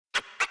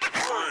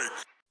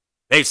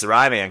Hey, it's the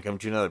Rye Man coming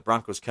to another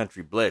Broncos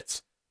Country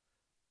Blitz.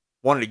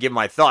 Wanted to give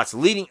my thoughts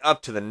leading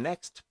up to the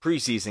next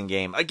preseason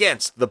game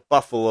against the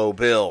Buffalo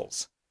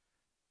Bills.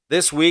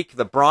 This week,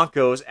 the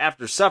Broncos,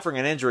 after suffering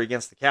an injury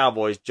against the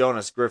Cowboys,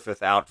 Jonas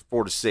Griffith out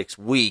 4 to 6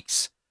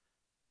 weeks.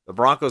 The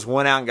Broncos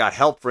went out and got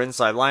help for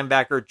inside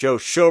linebacker Joe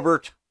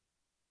Schobert,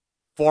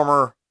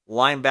 former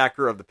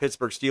linebacker of the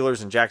Pittsburgh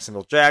Steelers and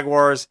Jacksonville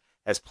Jaguars,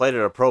 has played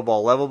at a Pro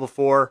Bowl level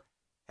before,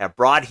 have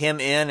brought him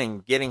in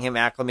and getting him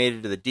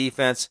acclimated to the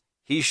defense.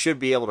 He should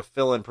be able to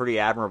fill in pretty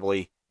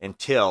admirably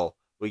until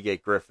we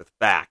get Griffith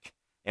back.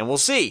 And we'll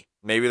see.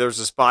 Maybe there's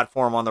a spot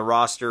for him on the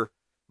roster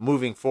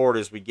moving forward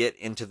as we get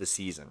into the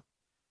season.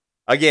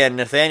 Again,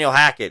 Nathaniel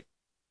Hackett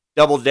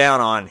doubled down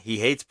on he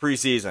hates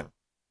preseason.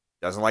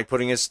 Doesn't like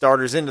putting his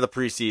starters into the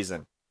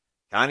preseason.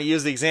 Kind of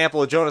used the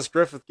example of Jonas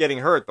Griffith getting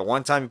hurt the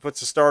one time he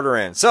puts a starter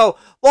in. So,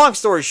 long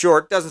story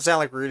short, doesn't sound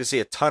like we're going to see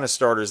a ton of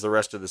starters the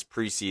rest of this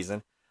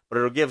preseason, but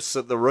it'll give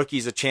the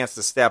rookies a chance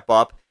to step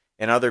up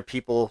and other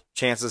people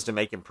chances to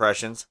make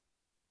impressions.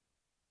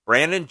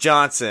 Brandon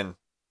Johnson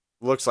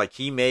looks like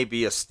he may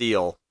be a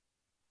steal,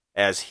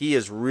 as he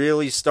is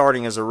really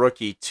starting as a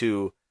rookie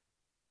to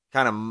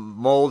kind of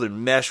mold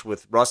and mesh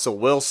with Russell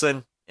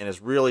Wilson and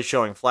is really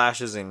showing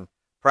flashes in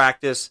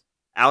practice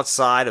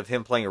outside of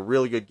him playing a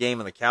really good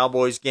game in the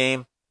Cowboys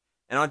game.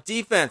 And on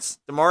defense,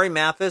 Damari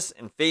Mathis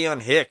and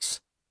Faion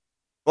Hicks,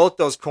 both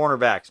those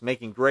cornerbacks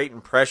making great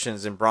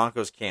impressions in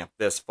Broncos camp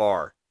this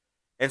far.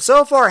 And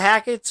so far,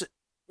 Hackett's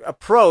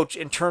approach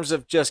in terms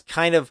of just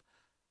kind of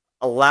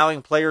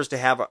allowing players to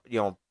have a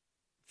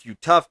few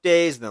tough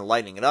days and then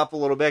lightening it up a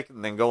little bit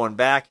and then going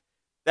back.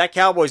 That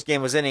Cowboys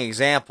game was any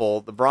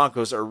example. The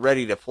Broncos are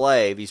ready to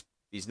play. These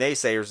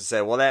naysayers have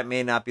said, well, that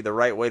may not be the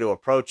right way to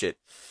approach it.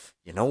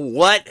 You know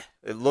what?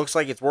 It looks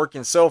like it's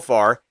working so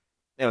far.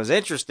 It was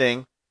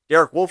interesting.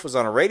 Derek Wolfe was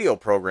on a radio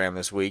program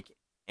this week,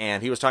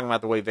 and he was talking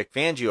about the way Vic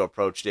Fangio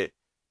approached it.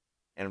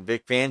 And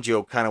Vic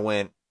Fangio kind of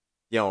went,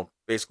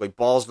 basically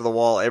balls to the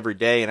wall every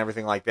day and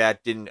everything like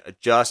that. Didn't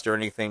adjust or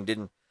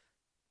anything.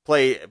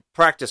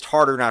 Practiced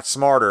harder, not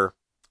smarter.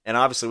 And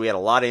obviously we had a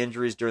lot of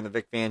injuries during the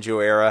Vic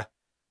Fangio era.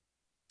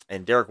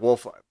 And Derek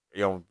Wolfe,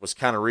 was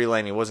kind of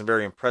relaying he wasn't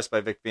very impressed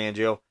by Vic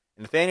Fangio.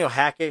 And Nathaniel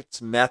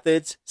Hackett's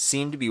methods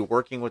seem to be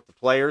working with the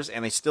players,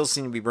 and they still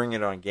seem to be bringing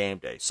it on game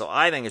day. So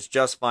I think it's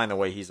just fine the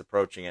way he's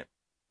approaching it.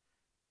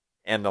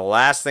 And the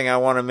last thing I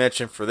want to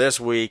mention for this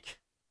week,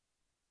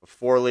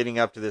 before leading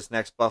up to this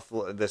next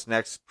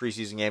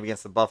preseason game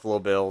against the Buffalo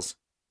Bills,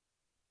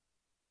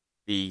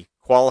 the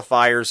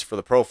qualifiers for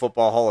the Pro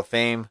Football Hall of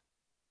Fame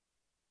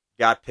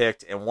got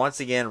picked, and once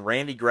again,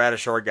 Randy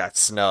Gradishar got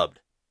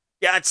snubbed.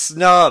 How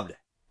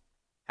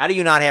do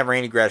you not have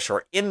Randy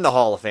Gradishar in the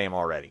Hall of Fame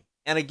already?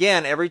 And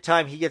again, every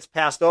time he gets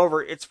passed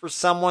over, it's for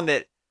someone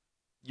that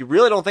you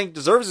really don't think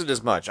deserves it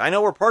as much. I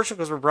know we're partial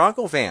because we're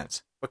Bronco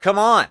fans, but come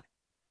on.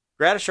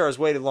 Gradishar has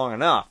waited long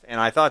enough,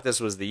 and I thought this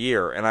was the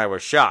year, and I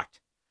was shocked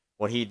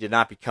when he did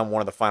not become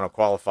one of the final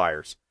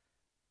qualifiers.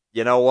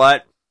 You know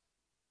what?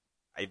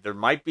 There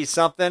might be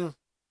something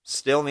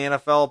still in the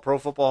NFL Pro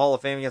Football Hall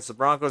of Fame against the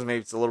Broncos.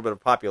 Maybe it's a little bit of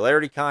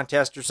popularity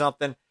contest or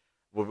something.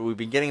 We've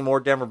been getting more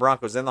Denver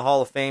Broncos in the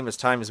Hall of Fame as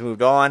time has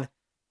moved on.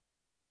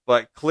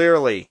 But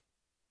clearly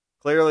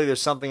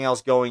there's something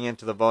else going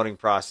into the voting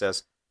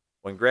process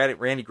when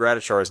Randy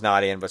Gradishar is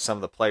not in, but some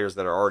of the players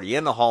that are already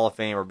in the Hall of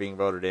Fame or being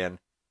voted in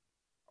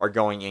are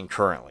going in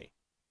currently.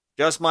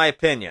 Just my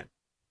opinion.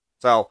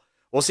 So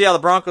we'll see how the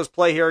Broncos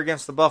play here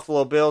against the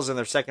Buffalo Bills in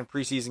their second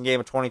preseason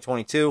game of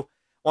 2022.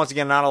 Once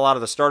again, not a lot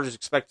of the starters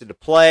expected to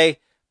play.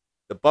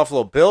 The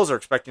Buffalo Bills are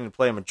expecting to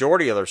play a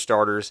majority of their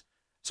starters.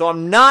 So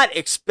I'm not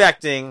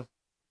expecting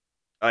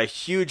a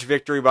huge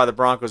victory by the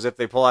Broncos if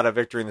they pull out a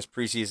victory in this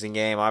preseason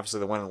game.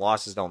 Obviously, the win and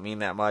losses don't mean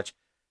that much.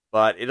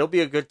 But it'll be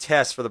a good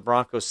test for the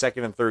Broncos'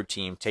 second and third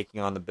team taking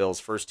on the Bills'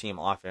 first team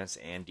offense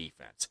and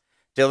defense.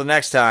 Till the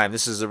next time,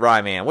 this is the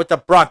Rye Man with the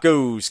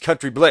Broncos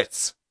Country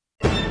Blitz.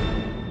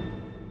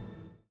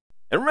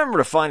 And remember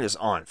to find us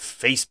on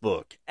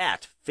Facebook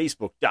at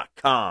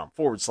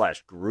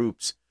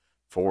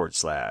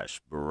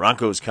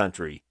facebook.com/groups/Broncos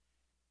Country.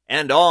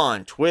 And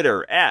on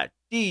Twitter at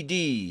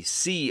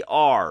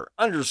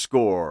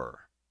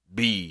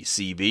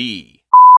DDCR_BCB.